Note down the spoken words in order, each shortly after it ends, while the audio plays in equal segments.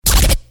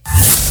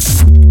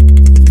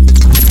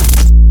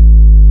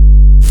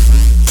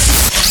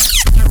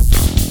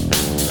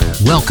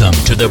Welcome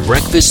to the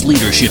Breakfast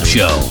Leadership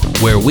Show,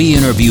 where we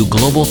interview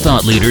global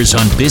thought leaders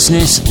on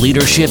business,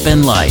 leadership,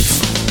 and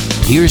life.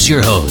 Here's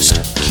your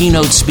host,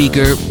 keynote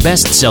speaker,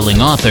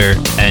 best-selling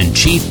author, and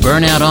chief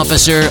burnout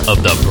officer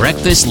of the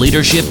Breakfast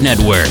Leadership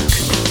Network,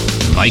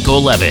 Michael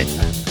Levitt.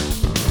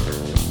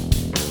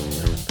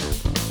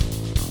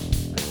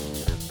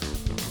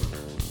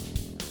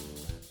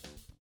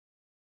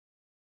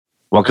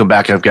 Welcome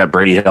back. I've got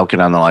Brady Helkin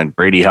on the line.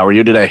 Brady, how are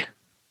you today?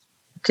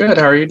 Good.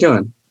 How are you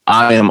doing?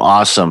 I am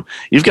awesome.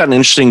 You've got an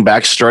interesting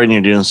backstory and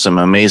you're doing some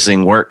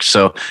amazing work.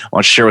 So I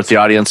want to share with the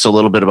audience a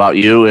little bit about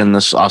you and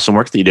this awesome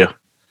work that you do.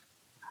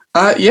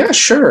 Yeah,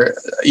 sure.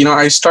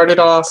 I started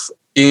off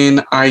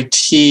in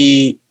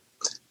IT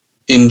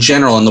in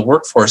general in the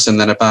workforce, and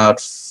then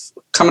about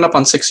coming up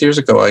on 6 years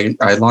ago,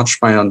 I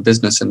launched my own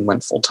business and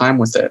went full time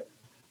with it.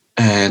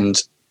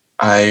 And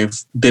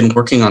I've been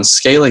working on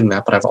scaling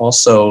that, but I've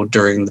also,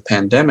 during the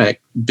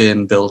pandemic,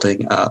 been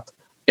building up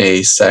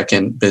a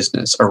second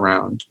business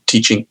around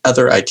teaching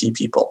other IT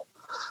people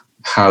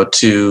how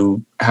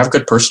to have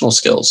good personal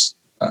skills,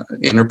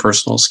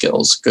 interpersonal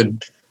skills,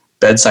 good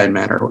bedside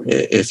manner,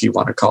 if you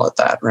want to call it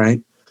that,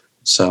 right?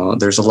 So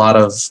there's a lot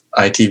of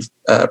IT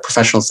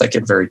professionals that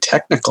get very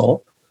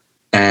technical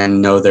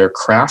and know their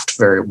craft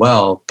very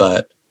well,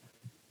 but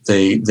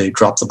they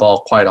drop the ball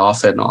quite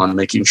often on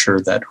making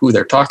sure that who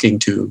they're talking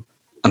to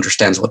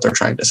understands what they're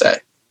trying to say.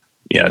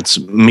 Yeah, it's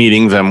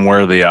meeting them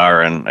where they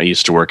are. And I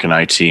used to work in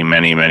IT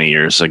many, many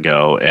years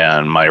ago.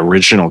 And my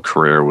original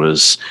career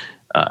was,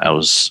 I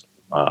was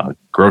a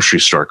grocery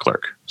store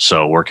clerk.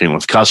 So working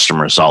with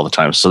customers all the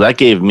time. So that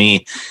gave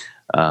me,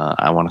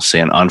 I want to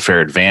say, an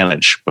unfair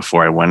advantage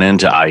before I went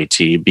into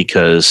IT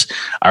because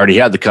I already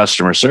had the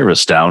customer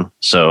service down.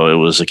 So it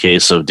was a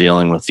case of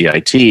dealing with the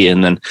IT.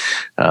 And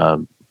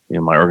then,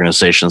 my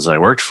organizations that I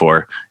worked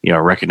for,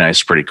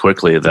 recognized pretty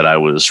quickly that I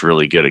was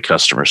really good at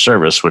customer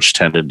service, which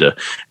tended to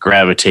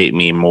gravitate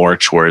me more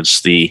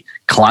towards the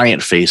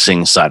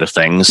client-facing side of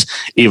things,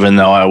 even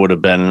though I would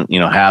have been,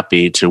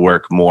 happy to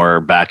work more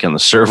back in the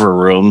server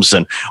rooms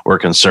and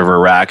work in server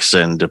racks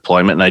and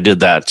deployment. And I did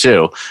that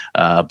too.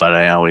 But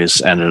I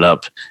always ended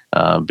up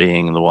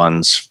being the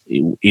ones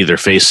either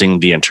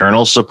facing the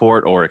internal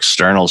support or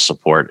external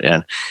support.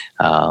 And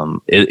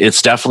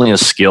it's definitely a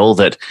skill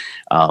that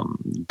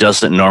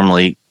doesn't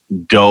normally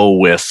go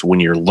with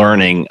when you're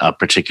learning a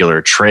particular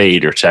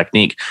trade or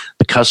technique.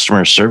 The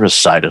customer service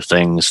side of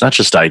things, not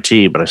just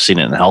IT, but I've seen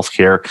it in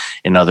healthcare,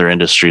 in other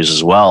industries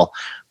as well,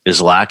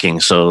 is lacking.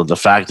 So the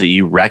fact that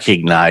you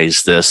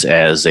recognize this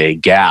as a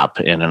gap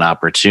and an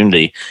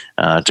opportunity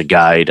to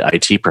guide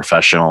IT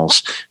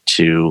professionals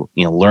to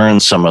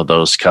learn some of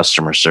those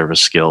customer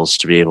service skills,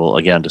 to be able,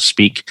 again, to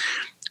speak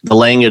the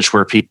language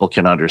where people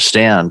can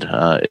understand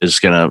is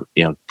going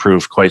to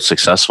prove quite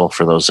successful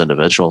for those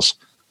individuals.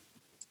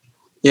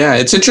 Yeah,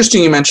 it's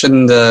interesting you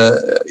mentioned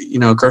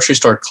the grocery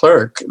store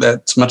clerk.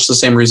 That's much the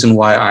same reason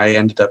why I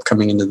ended up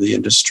coming into the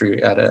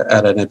industry at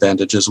an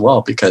advantage as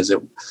well, because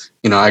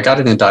I got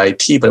into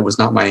IT, but it was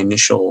not my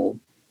initial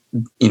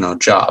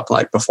job.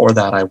 Like before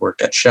that, I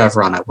worked at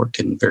Chevron. I worked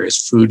in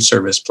various food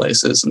service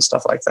places and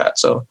stuff like that.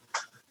 So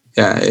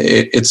yeah,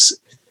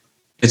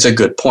 it's a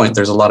good point.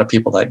 There's a lot of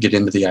people that get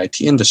into the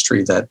IT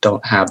industry that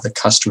don't have the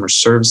customer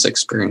service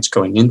experience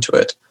going into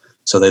it.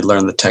 So they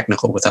learn the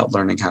technical without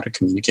learning how to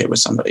communicate with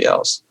somebody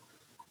else.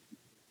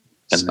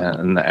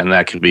 And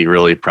that can be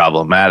really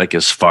problematic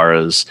as far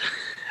as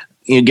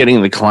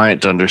getting the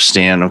client to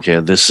understand, okay,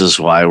 this is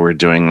why we're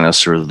doing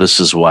this, or this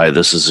is why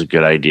this is a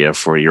good idea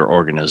for your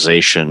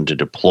organization to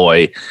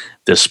deploy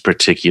this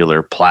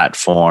particular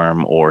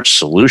platform or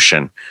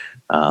solution.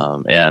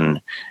 And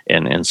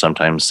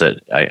sometimes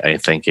that I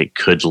think it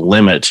could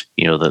limit,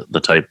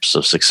 the types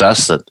of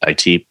success that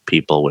IT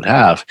people would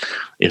have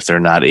if they're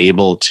not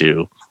able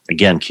to,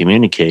 again,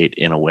 communicate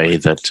in a way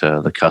that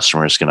the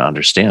customer is going to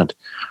understand.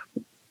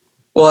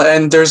 Well,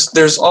 and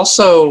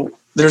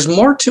there's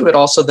more to it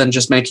also than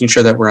just making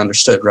sure that we're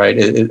understood,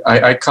 right?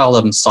 I call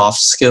them soft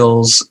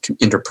skills,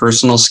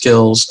 interpersonal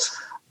skills,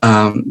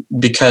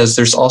 because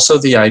there's also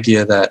the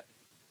idea that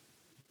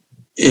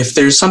if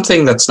there's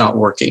something that's not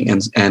working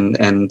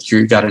and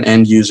you got an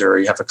end user or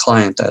you have a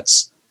client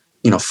that's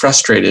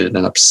frustrated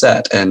and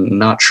upset and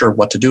not sure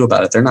what to do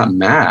about it, they're not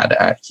mad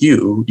at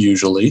you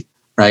usually,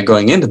 right,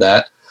 going into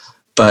that,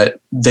 but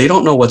they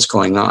don't know what's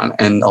going on.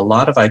 And a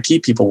lot of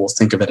IT people will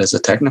think of it as a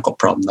technical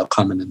problem. They'll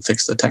come in and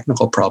fix the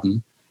technical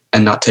problem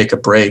and not take a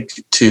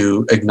break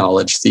to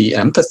acknowledge the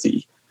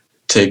empathy,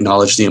 to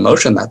acknowledge the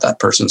emotion that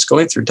person's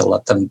going through, to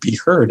let them be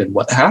heard. And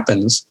what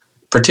happens,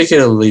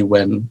 particularly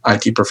when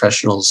IT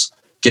professionals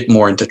get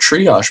more into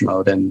triage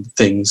mode and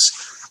things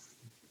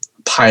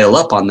pile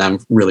up on them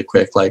really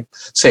quick, like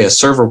say a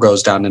server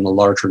goes down in a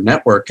larger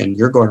network and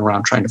you're going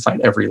around trying to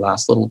fight every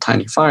last little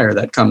tiny fire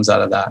that comes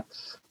out of that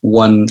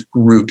one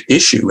root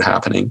issue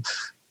happening.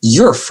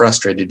 You're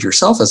frustrated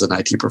yourself as an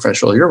IT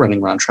professional. You're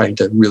running around trying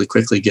to really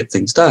quickly get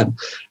things done.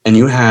 And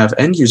you have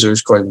end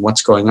users going,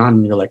 what's going on?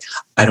 And you're like,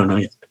 I don't know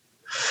yet.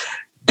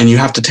 And you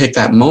have to take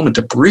that moment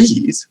to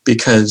breathe,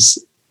 because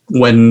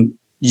when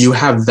you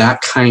have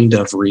that kind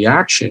of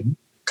reaction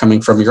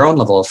coming from your own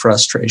level of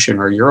frustration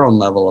or your own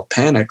level of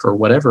panic or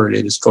whatever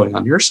it is going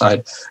on your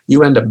side,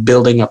 you end up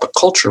building up a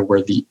culture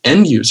where the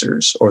end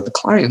users or the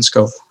clients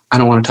go, I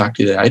don't want to talk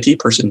to the IT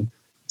person.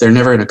 They're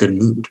never in a good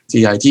mood.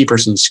 The IT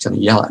person is just going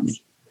to yell at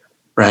me,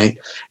 right?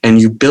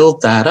 And you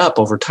build that up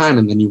over time,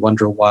 and then you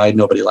wonder why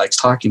nobody likes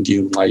talking to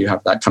you and why you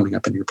have that coming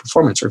up in your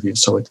performance review.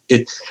 So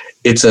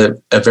it's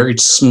a very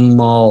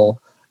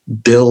small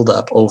build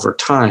up over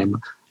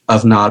time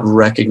of not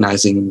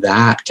recognizing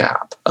that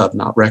gap, of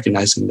not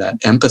recognizing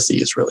that empathy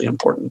is really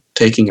important.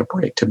 Taking a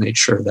break to make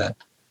sure that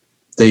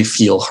they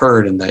feel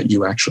heard and that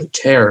you actually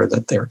care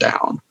that they're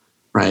down,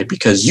 right?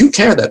 Because you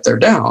care that they're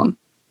down,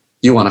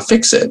 you want to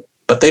fix it,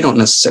 but they don't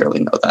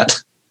necessarily know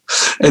that.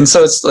 And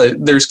so it's like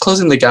there's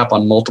closing the gap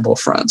on multiple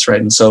fronts,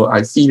 right? And so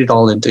I feed it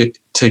all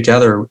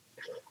together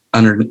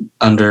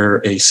under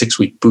a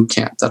 6-week boot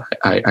camp that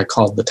I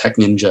called the Tech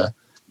Ninja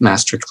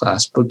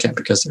Masterclass Bootcamp,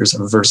 because there's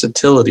a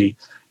versatility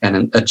and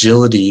an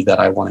agility that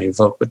I want to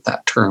evoke with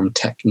that term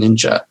Tech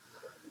Ninja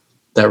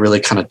that really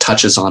kind of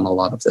touches on a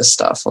lot of this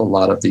stuff, a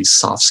lot of these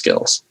soft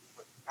skills.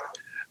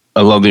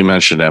 I love that you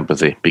mentioned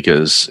empathy,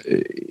 because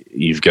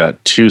you've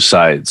got two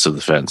sides of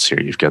the fence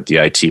here. You've got the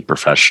IT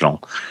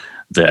professional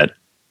that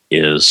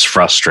is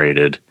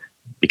frustrated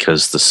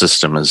because the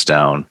system is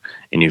down,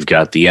 and you've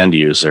got the end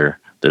user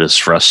that is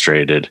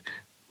frustrated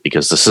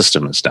because the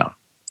system is down.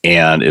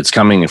 And it's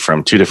coming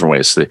from two different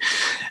ways.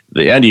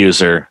 The end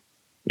user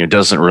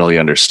doesn't really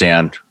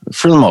understand,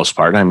 for the most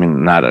part. I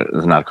mean, not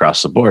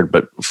across the board,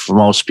 but for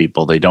most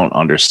people, they don't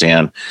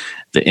understand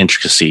the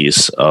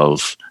intricacies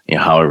of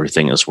how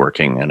everything is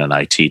working in an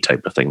IT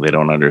type of thing. They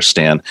don't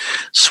understand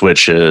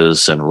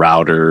switches and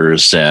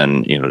routers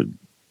and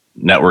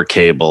network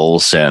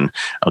cables, and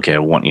okay,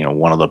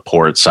 one of the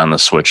ports on the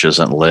switch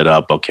isn't lit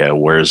up. Okay,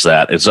 where's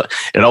that?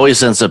 It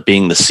always ends up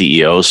being the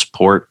CEO's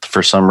port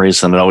for some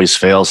reason. It always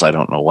fails. I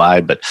don't know why,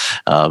 but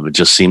it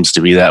just seems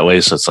to be that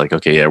way. So it's like,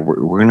 okay, yeah,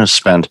 we're going to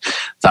spend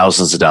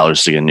thousands of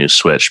dollars to get a new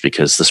switch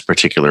because this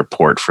particular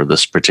port for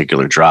this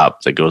particular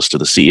drop that goes to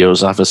the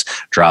CEO's office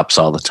drops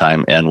all the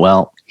time. And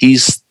well,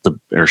 he's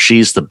or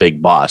she's the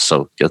big boss,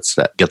 so get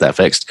that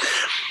fixed.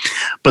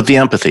 But the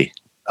empathy.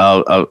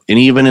 And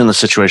even in the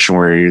situation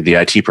where you're the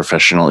IT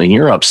professional and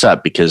you're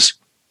upset because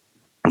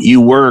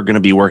you were going to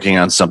be working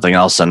on something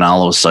else, and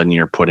all of a sudden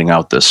you're putting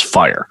out this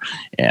fire.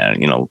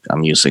 And,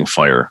 I'm using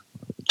fire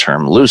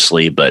term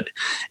loosely, but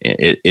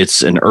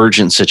it's an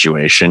urgent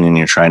situation, and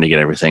you're trying to get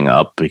everything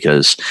up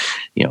because,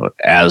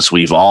 as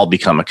we've all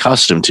become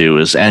accustomed to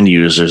as end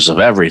users of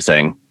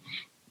everything,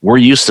 we're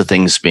used to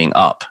things being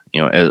up,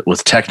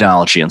 with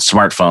technology and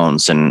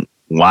smartphones and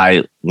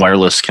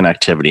wireless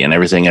connectivity and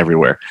everything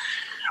everywhere.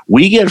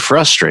 We get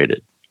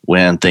frustrated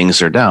when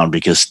things are down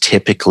because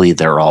typically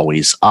they're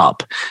always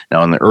up.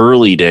 Now, in the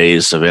early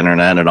days of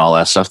internet and all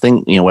that stuff,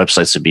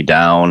 websites would be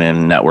down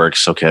and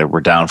networks, okay, we're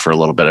down for a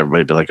little bit.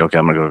 Everybody'd be like, okay,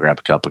 I'm going to go grab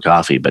a cup of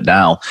coffee. But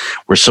now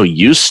we're so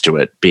used to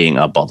it being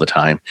up all the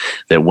time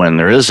that when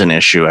there is an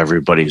issue,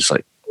 everybody's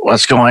like,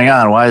 what's going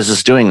on? Why is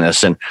this doing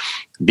this? And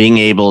being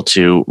able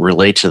to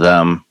relate to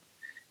them,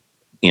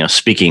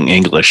 speaking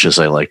English, as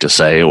I like to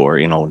say, or,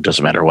 it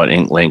doesn't matter what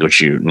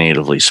language you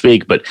natively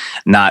speak, but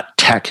not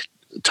tech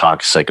talk.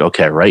 It's like,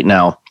 okay, right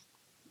now,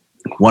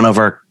 one of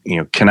our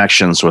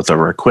connections with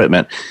our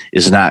equipment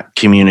is not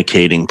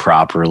communicating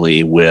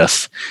properly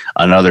with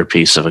another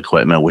piece of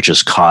equipment, which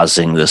is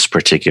causing this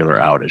particular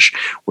outage.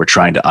 We're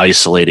trying to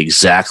isolate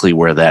exactly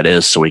where that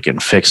is so we can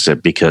fix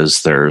it,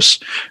 because there's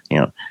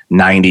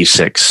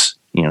 96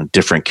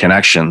 different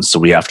connections. So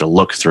we have to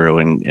look through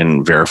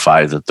and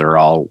verify that they're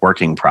all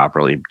working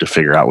properly to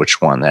figure out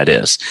which one that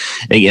is.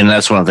 And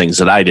that's one of the things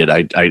that I did.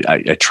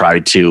 I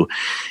tried to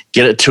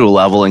get it to a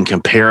level and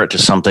compare it to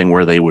something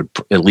where they would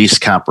at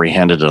least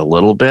comprehend it a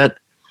little bit.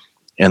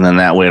 And then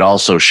that way it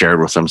also shared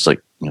with them. It's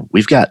like,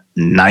 we've got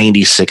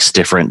 96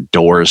 different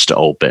doors to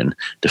open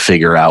to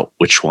figure out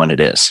which one it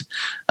is.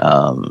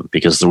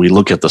 Because we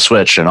look at the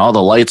switch and all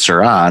the lights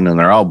are on and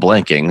they're all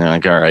blinking. And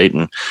like, all right.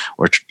 And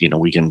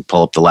we can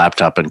pull up the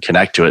laptop and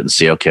connect to it and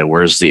see, okay,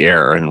 where's the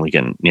error? And we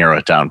can narrow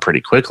it down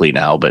pretty quickly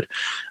now. But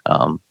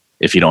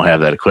if you don't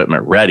have that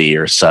equipment ready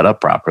or set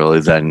up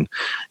properly, then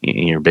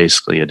you're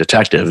basically a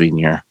detective and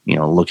you're,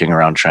 looking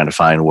around trying to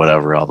find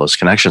whatever all those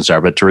connections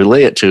are. But to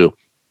relay it to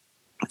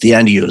the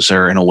end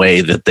user in a way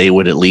that they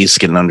would at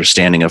least get an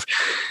understanding of,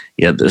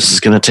 this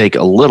is going to take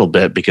a little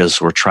bit because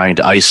we're trying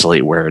to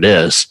isolate where it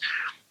is,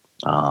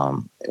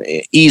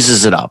 it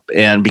eases it up.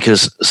 And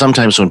because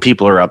sometimes when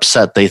people are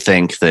upset, they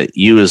think that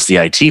you as the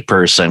IT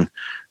person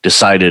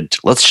decided,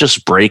 let's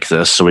just break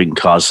this so we can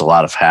cause a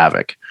lot of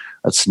havoc.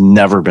 That's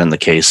never been the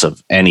case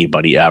of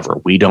anybody ever.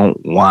 We don't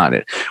want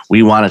it.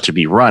 We want it to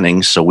be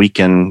running so we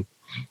can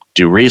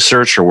do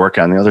research or work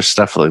on the other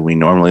stuff that we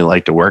normally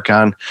like to work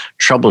on.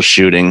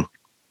 Troubleshooting,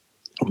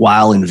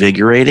 while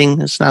invigorating,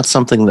 it's not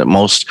something that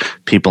most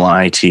people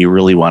in IT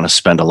really want to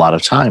spend a lot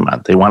of time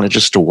on. They want it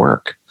just to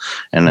work.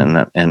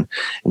 And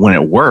when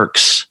it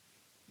works,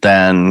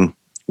 then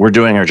we're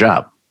doing our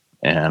job.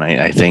 And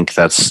I think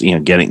that's,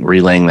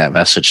 relaying that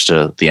message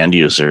to the end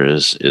user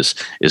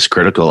is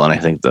critical. And I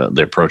think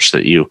the approach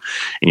that you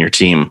and your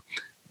team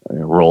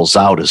rolls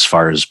out as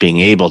far as being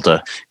able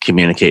to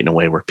communicate in a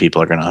way where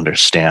people are going to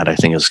understand, I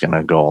think is going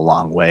to go a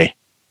long way.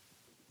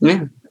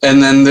 Yeah.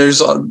 And then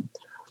there's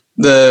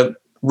the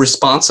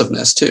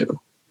responsiveness too,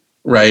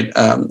 right?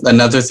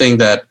 Another thing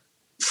that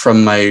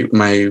from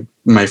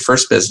my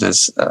first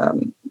business,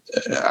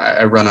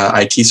 I run an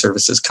IT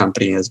services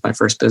company as my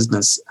first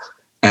business,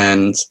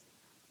 and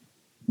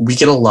we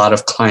get a lot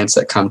of clients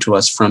that come to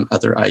us from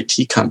other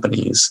IT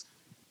companies,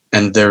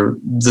 and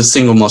the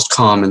single most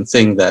common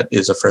thing that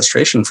is a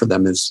frustration for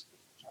them is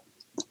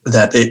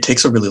that it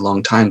takes a really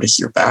long time to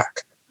hear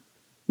back.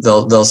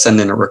 They'll send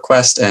in a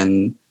request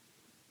and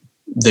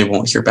they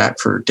won't hear back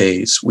for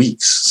days,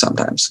 weeks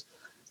sometimes.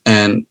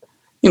 And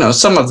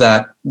some of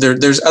that,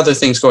 there's other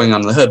things going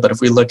on in the hood, but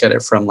if we look at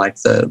it from like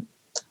the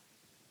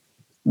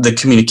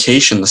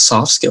communication, the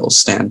soft skills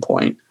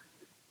standpoint,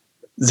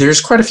 there's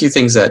quite a few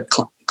things that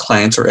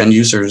clients or end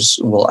users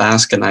will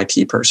ask an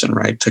IT person,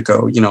 right? To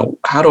go,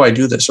 how do I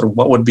do this? Or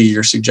what would be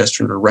your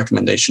suggestion or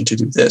recommendation to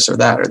do this or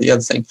that or the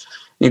other thing? And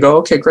you go,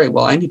 okay, great.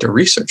 Well, I need to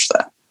research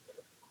that.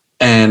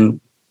 And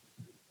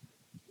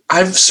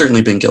I've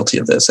certainly been guilty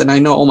of this. And I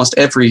know almost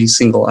every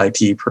single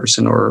IT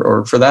person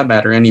or for that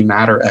matter, any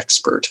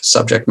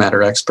subject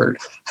matter expert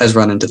has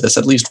run into this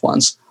at least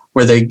once,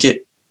 where they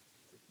get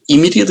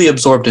immediately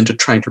absorbed into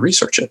trying to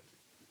research it.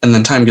 And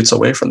then time gets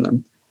away from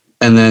them.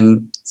 And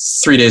then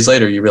 3 days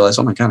later, you realize,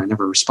 oh my God, I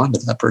never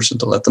responded to that person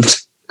to let them.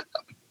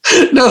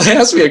 No, they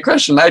asked me a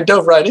question. I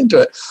dove right into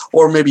it.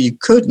 Or maybe you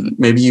couldn't.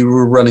 Maybe you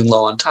were running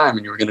low on time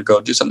and you were going to go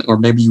do something. Or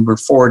maybe you were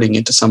forwarding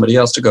it to somebody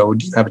else to go,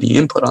 do you have any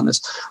input on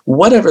this?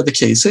 Whatever the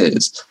case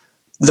is,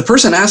 the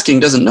person asking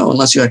doesn't know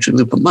unless you actually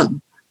loop them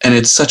in. And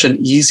it's such an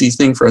easy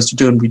thing for us to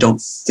do, and we don't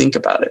think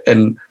about it.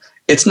 And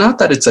it's not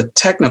that it's a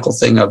technical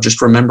thing of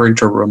just remembering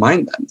to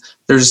remind them.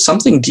 There's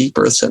something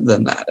deeper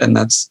than that. And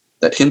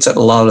that hints at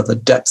a lot of the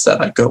depths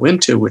that I go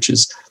into, which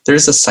is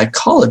there's a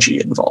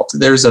psychology involved.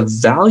 There's a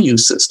value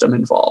system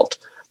involved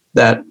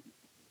that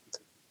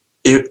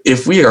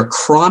if we are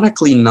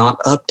chronically not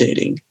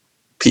updating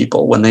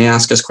people when they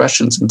ask us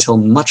questions until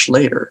much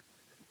later,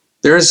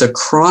 there is a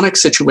chronic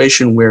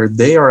situation where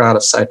they are out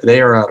of sight,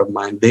 they are out of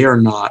mind, they are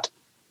not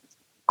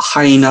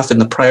high enough in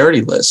the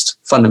priority list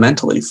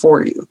fundamentally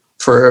for you,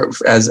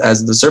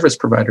 as the service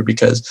provider,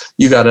 because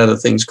you got other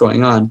things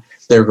going on,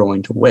 they're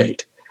going to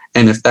wait.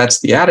 And if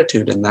that's the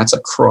attitude and that's a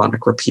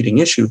chronic repeating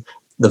issue,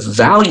 the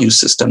value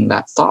system,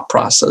 that thought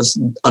process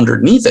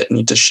underneath it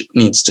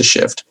needs to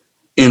shift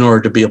in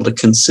order to be able to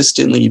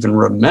consistently even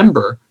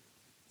remember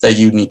that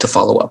you need to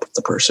follow up with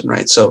the person,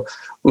 right? So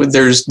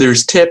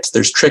there's tips,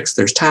 there's tricks,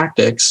 there's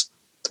tactics,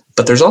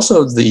 but there's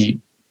also the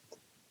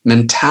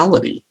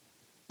mentality.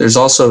 There's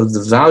also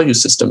the value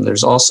system.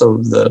 There's also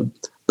the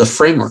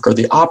framework or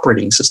the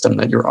operating system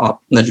that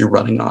you're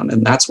running on.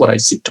 And that's what I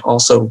seek to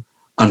also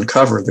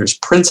uncover. There's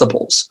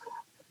principles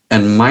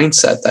and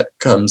mindset that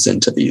comes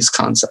into these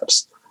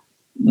concepts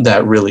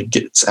that really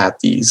gets at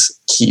these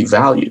key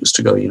values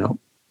to go,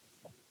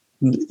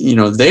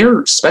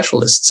 they're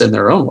specialists in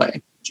their own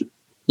way.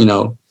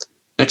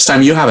 Next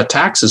time you have a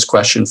taxes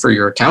question for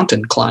your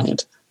accountant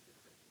client,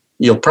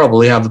 you'll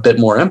probably have a bit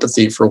more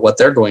empathy for what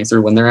they're going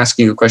through when they're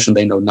asking you a question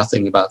they know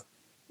nothing about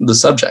the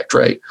subject,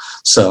 right?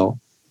 So,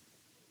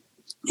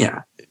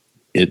 yeah.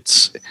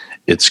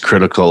 It's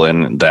critical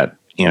in that,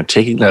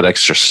 taking that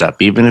extra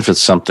step, even if it's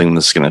something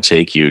that's going to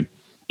take you,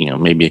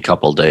 maybe a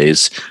couple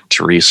days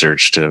to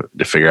research to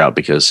figure out,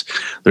 because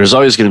there's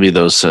always going to be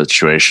those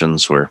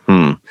situations where,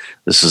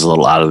 this is a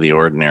little out of the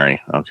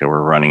ordinary. Okay,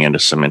 we're running into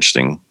some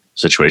interesting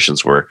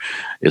situations where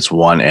it's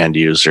one end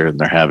user and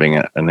they're having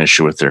an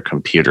issue with their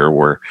computer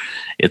where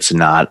it's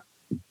not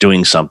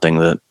doing something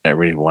that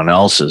everyone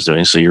else is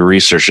doing. So you're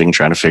researching,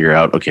 trying to figure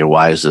out, okay,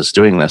 why is this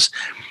doing this?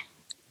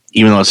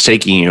 Even though it's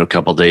taking you a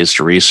couple of days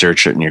to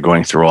research it and you're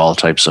going through all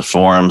types of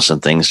forums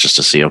and things just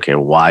to see, okay,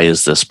 why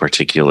is this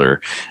particular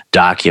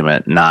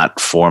document not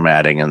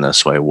formatting in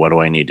this way? What do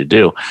I need to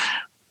do?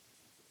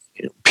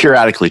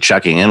 Periodically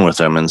checking in with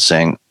them and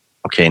saying,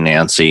 okay,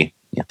 Nancy,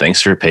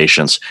 thanks for your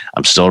patience.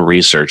 I'm still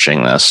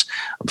researching this.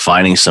 I'm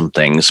finding some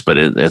things, but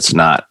it's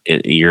not.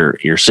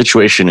 Your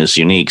situation is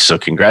unique. So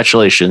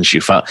congratulations,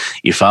 you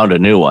found a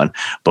new one.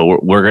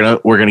 But we're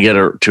gonna get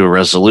to a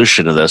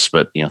resolution to this.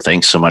 But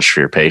thanks so much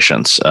for your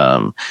patience.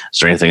 Is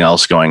there anything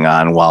else going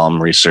on while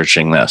I'm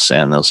researching this?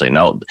 And they'll say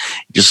no.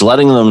 Just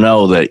letting them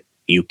know that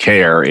you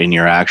care and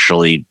you're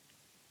actually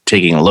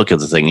taking a look at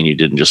the thing and you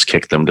didn't just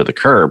kick them to the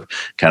curb,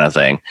 kind of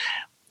thing,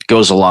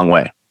 goes a long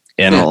way.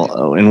 And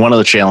one of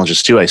the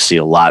challenges, too, I see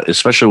a lot,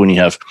 especially when you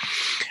have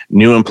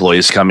new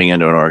employees coming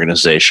into an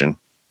organization,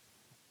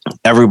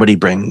 everybody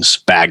brings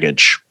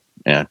baggage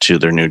to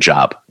their new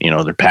job.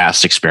 Their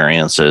past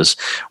experiences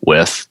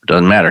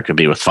doesn't matter. It could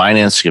be with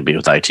finance, it could be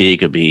with IT, it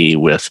could be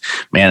with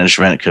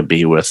management, it could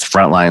be with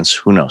frontlines,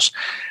 who knows.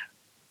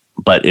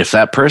 But if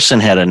that person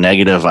had a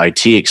negative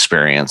IT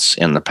experience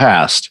in the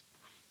past,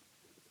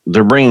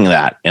 they're bringing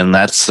that, and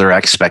that's their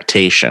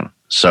expectation.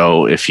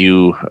 So if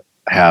you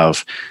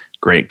have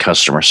great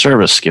customer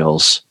service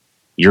skills,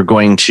 you're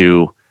going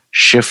to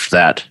shift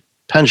that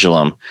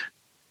pendulum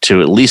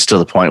to at least to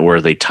the point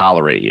where they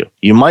tolerate you.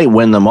 You might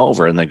win them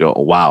over and they go,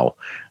 oh, wow,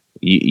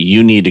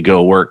 you need to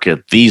go work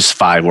at these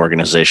 5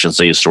 organizations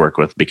they used to work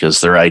with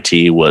because their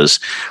IT was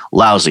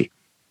lousy.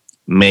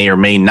 May or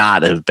may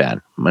not have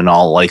been. In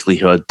all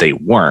likelihood, they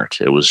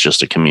weren't. It was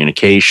just a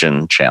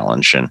communication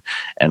challenge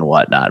and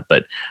whatnot.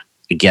 But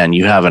again,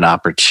 you have an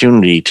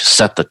opportunity to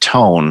set the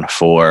tone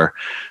for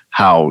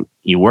how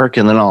you work.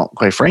 And then,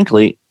 quite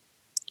frankly,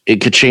 it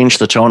could change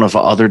the tone of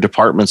other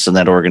departments in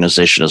that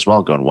organization as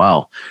well, going,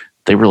 wow,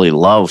 they really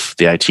love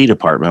the IT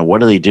department.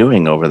 What are they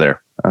doing over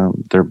there?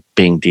 They're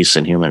being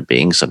decent human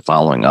beings and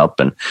following up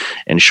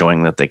and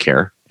showing that they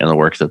care in the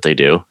work that they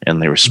do,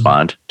 and they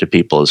respond to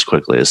people as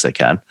quickly as they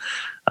can.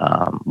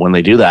 When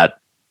they do that,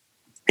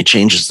 it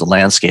changes the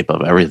landscape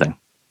of everything.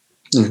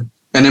 Yeah.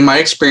 And in my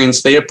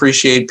experience, they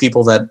appreciate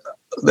people that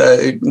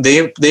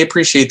they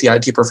appreciate the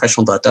IT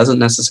professional that doesn't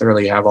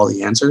necessarily have all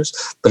the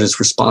answers, but is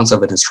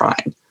responsive and is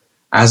trying,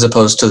 as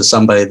opposed to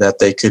somebody that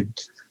they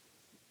could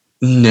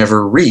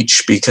never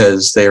reach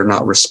because they're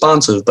not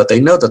responsive, but they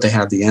know that they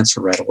have the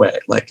answer right away.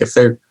 Like if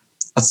they're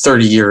a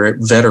 30-year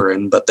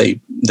veteran, but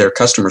their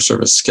customer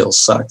service skills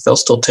suck, they'll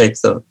still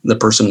take the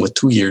person with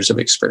 2 years of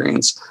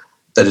experience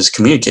that is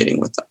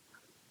communicating with them.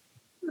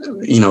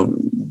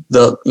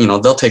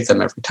 They'll take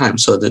them every time.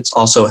 So that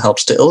also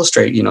helps to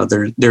illustrate,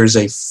 there's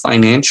a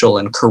financial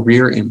and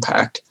career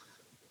impact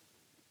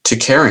to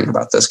caring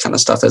about this kind of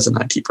stuff as an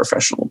IT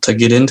professional, to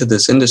get into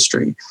this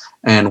industry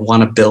and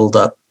want to build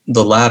up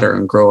the ladder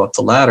and grow up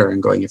the ladder,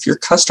 and going, if you're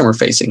customer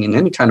facing in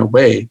any kind of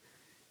way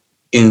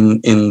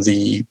in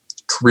the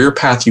career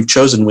path you've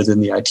chosen within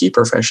the IT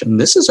profession,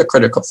 this is a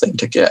critical thing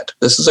to get.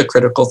 This is a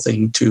critical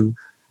thing to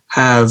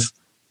have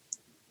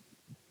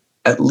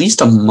at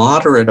least a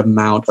moderate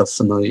amount of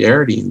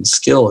familiarity and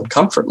skill and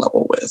comfort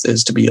level with,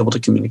 is to be able to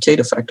communicate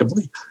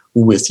effectively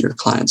with your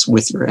clients,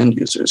 with your end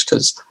users.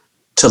 Because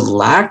to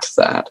lack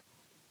that,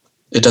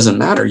 it doesn't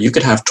matter. You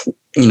could have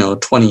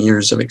 20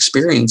 years of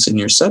experience in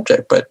your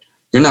subject, but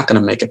you're not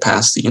going to make it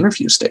past the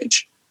interview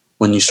stage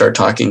when you start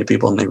talking to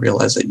people and they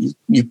realize that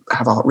you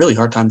have a really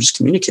hard time just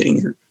communicating.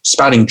 You're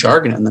spouting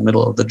jargon in the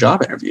middle of the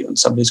job interview, and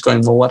somebody's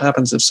going, well, what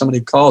happens if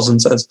somebody calls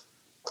and says,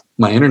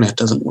 my internet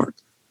doesn't work?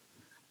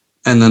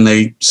 And then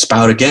they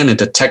spout again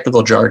into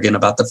technical jargon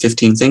about the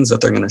 15 things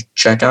that they're going to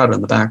check out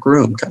in the back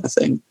room kind of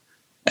thing.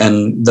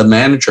 And the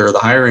manager, the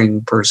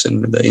hiring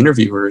person, the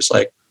interviewer is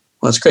like,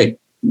 well, that's great.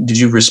 Did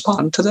you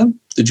respond to them?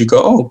 Did you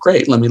go, oh,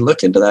 great, let me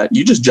look into that?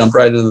 You just jumped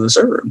right into the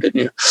server room,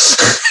 didn't you?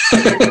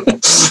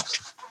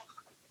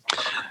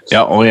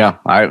 Yeah. Oh, yeah.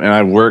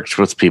 I worked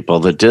with people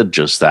that did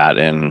just that.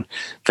 And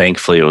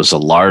thankfully, it was a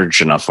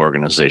large enough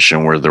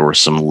organization where there were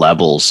some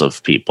levels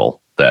of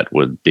people that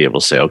would be able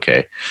to say,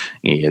 okay,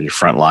 you had your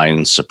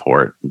frontline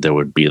support. There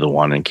would be the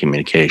one in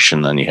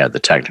communication. Then you had the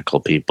technical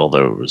people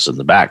that was in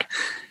the back.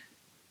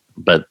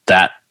 But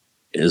that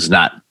is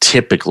not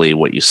typically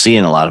what you see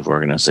in a lot of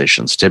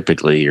organizations.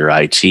 Typically, your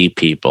IT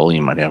people,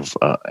 you might have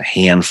a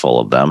handful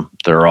of them.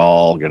 They're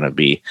all going to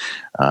be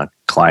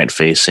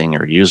client-facing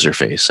or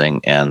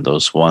user-facing. And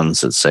those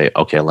ones that say,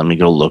 okay, let me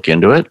go look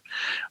into it,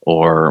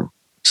 or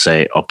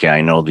say, okay,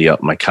 I know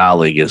my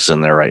colleague is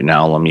in there right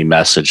now. Let me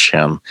message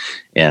him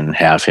and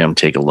have him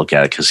take a look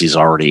at it because he's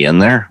already in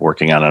there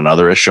working on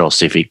another issue. I'll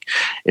see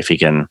if he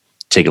can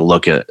take a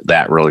look at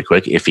that really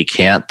quick. If he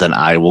can't, then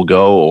I will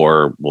go,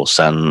 or we'll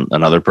send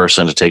another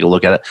person to take a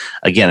look at it.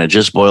 Again, it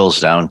just boils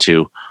down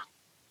to,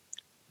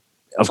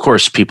 of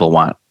course, people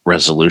want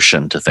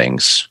resolution to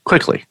things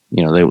quickly.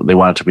 They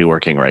want it to be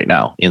working right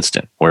now,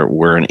 instant.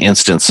 We're an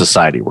instant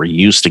society. We're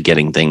used to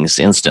getting things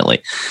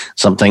instantly.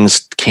 Some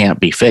things can't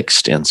be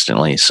fixed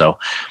instantly. So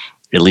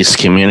at least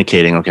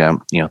communicating, okay,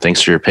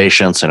 thanks for your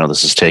patience. I know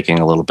this is taking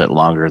a little bit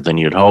longer than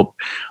you'd hope,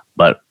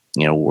 but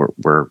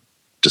we're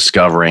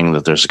discovering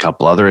that there's a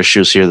couple other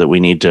issues here that we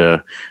need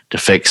to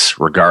fix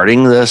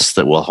regarding this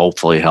that will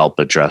hopefully help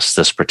address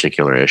this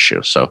particular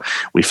issue. So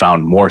we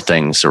found more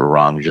things that were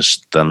wrong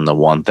just than the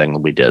one thing that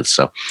we did.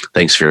 So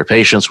thanks for your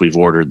patience. We've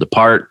ordered the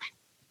part.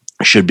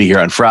 It should be here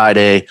on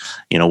Friday,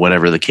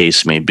 whatever the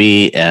case may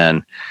be.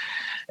 And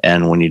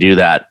when you do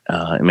that,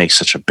 it makes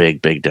such a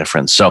big, big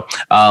difference. So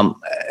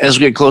as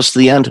we get close to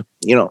the end,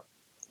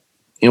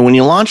 when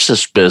you launch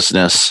this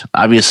business,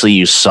 obviously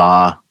you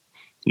saw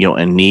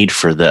a need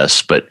for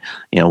this, but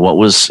what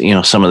was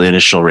some of the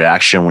initial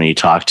reaction when you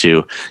talked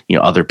to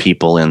other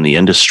people in the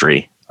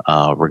industry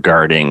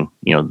regarding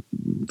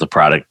the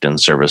product and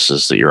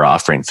services that you're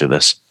offering through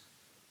this?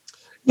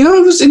 It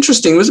was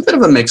interesting. It was a bit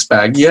of a mixed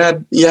bag. You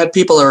had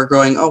people that were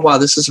going, oh wow,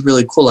 this is a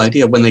really cool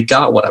idea, when they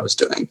got what I was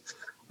doing,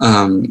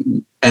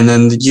 and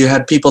then you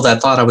had people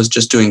that thought I was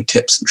just doing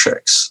tips and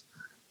tricks,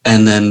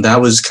 and then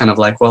that was kind of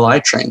like, well, I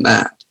train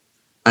that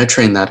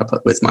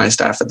up with my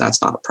staff, and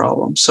that's not a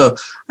problem. So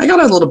I got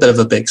a little bit of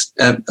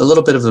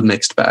a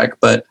mixed bag,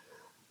 but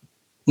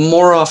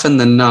more often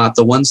than not,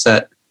 the ones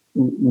that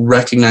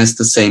recognize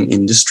the same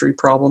industry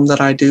problem that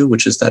I do,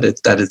 which is that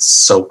it's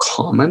so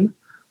common,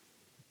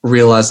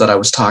 realized that I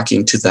was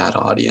talking to that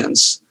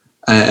audience.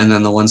 And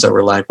then the ones that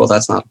were like, well,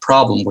 that's not a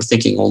problem. We're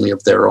thinking only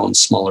of their own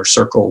smaller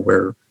circle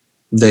where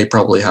they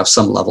probably have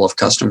some level of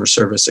customer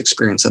service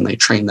experience and they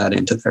train that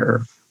into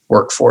their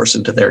workforce,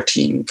 into their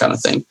team kind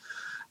of thing.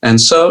 And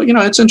so,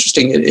 it's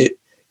interesting.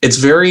 It's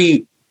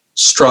very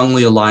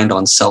strongly aligned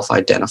on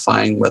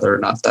self-identifying whether or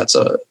not that's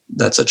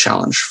a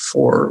challenge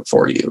for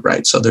you,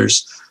 right? So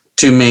there's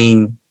two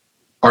main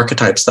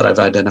archetypes that I've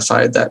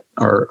identified that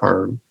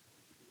are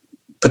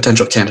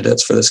potential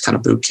candidates for this kind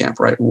of boot camp,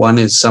 right? One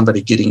is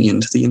somebody getting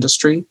into the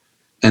industry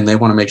and they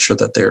want to make sure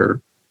that they're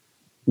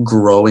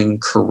growing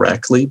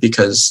correctly,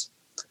 because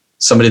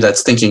somebody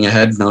that's thinking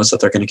ahead knows that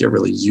they're going to get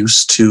really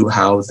used to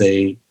how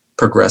they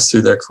progress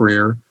through their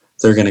career.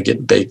 They're going to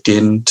get baked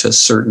into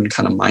certain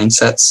kind of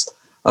mindsets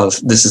of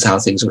this is how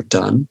things are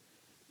done.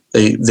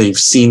 They've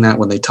seen that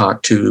when they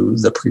talk to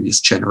the previous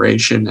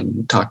generation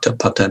and talk to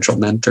potential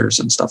mentors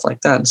and stuff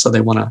like that. And so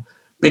they want to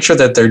make sure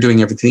that they're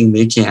doing everything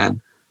they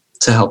can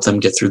to help them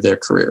get through their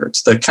career.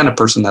 It's the kind of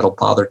person that'll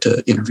bother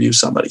to interview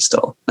somebody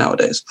still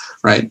nowadays,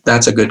 right?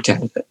 That's a good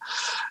candidate.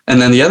 And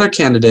then the other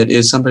candidate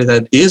is somebody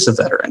that is a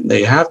veteran.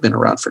 They have been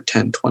around for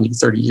 10, 20,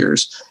 30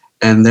 years,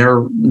 and they're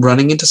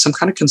running into some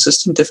kind of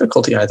consistent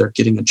difficulty, either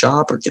getting a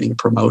job or getting a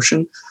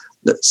promotion.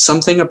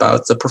 Something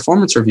about the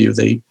performance review,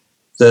 the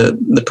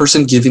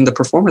person giving the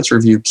performance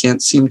review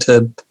can't seem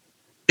to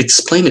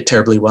explain it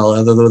terribly well,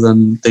 other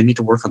than they need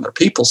to work on their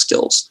people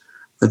skills,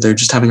 or they're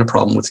just having a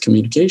problem with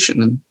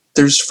communication. And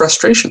there's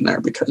frustration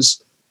there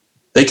because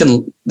they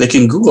can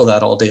Google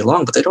that all day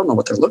long, but they don't know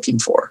what they're looking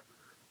for,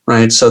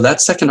 right? So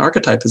that second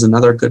archetype is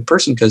another good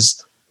person,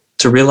 because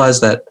to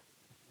realize that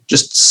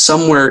just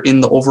somewhere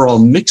in the overall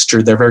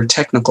mixture, they're very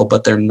technical,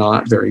 but they're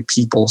not very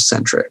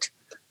people-centric,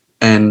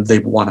 and they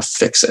want to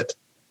fix it.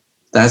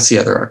 That's the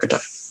other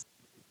archetype.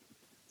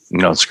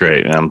 No, it's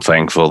great. And I'm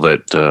thankful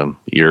that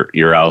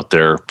you're out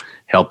there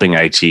helping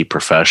IT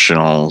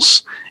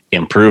professionals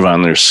improve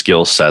on their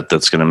skill set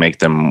that's going to make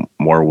them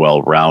more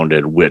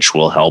well-rounded, which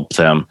will help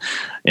them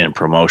in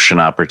promotion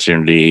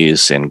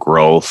opportunities and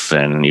growth,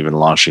 and even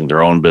launching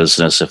their own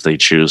business if they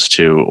choose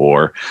to,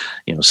 or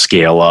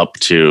scale up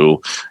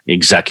to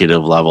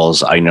executive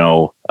levels. I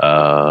know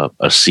a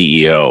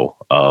CEO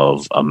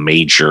of a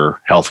major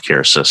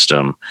healthcare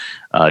system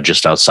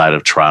just outside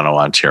of Toronto,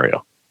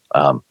 Ontario.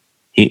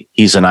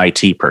 He's an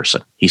IT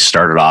person. He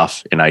started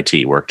off in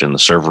IT, worked in the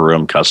server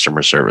room,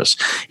 customer service.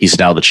 He's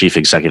now the chief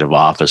executive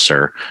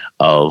officer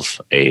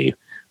of a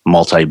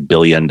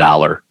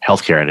multi-billion-dollar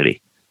healthcare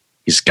entity.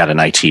 He's got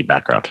an IT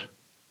background.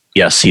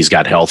 Yes, he's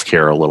got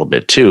healthcare a little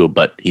bit too,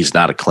 but he's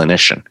not a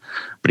clinician.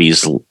 But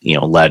he's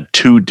led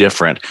two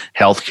different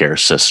healthcare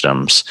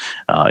systems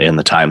in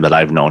the time that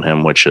I've known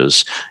him, which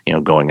is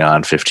going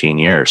on 15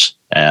 years.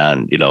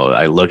 And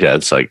I look at it,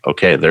 it's like,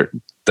 okay,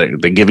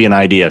 they give you an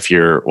idea if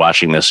you're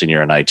watching this and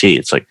you're in IT.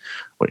 It's like,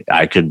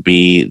 I could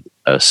be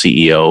a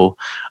CEO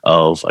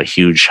of a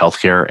huge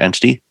healthcare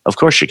entity. Of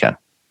course you can.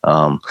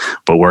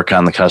 But work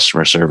on the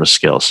customer service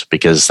skills,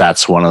 because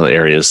that's one of the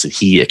areas that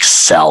he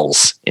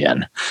excels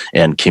in,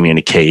 and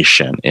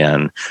communication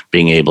and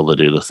being able to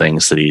do the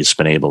things that he's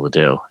been able to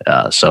do.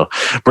 So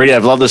Brady,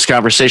 I've loved this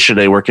conversation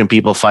today. Where can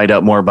people find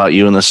out more about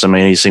you and this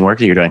amazing work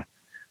that you're doing?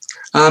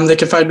 They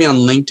can find me on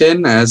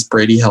LinkedIn as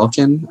Brady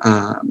Helkin.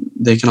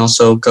 They can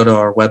also go to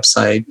our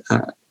website,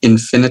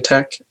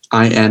 Infinitech,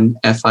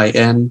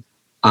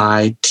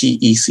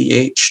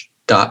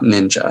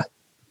 INFINITECH.ninja.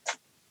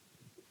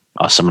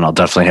 Awesome. And I'll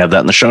definitely have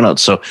that in the show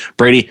notes. So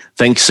Brady,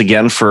 thanks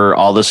again for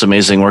all this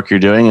amazing work you're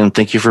doing. And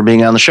thank you for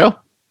being on the show.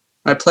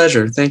 My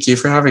pleasure. Thank you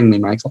for having me,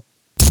 Michael.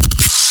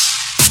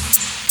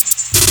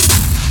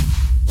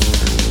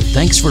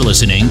 Thanks for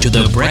listening to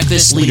the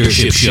Breakfast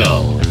Leadership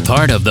Show,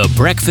 part of the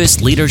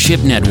Breakfast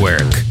Leadership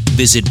Network.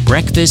 Visit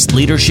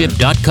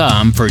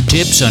breakfastleadership.com for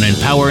tips on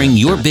empowering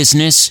your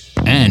business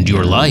and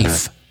your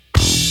life.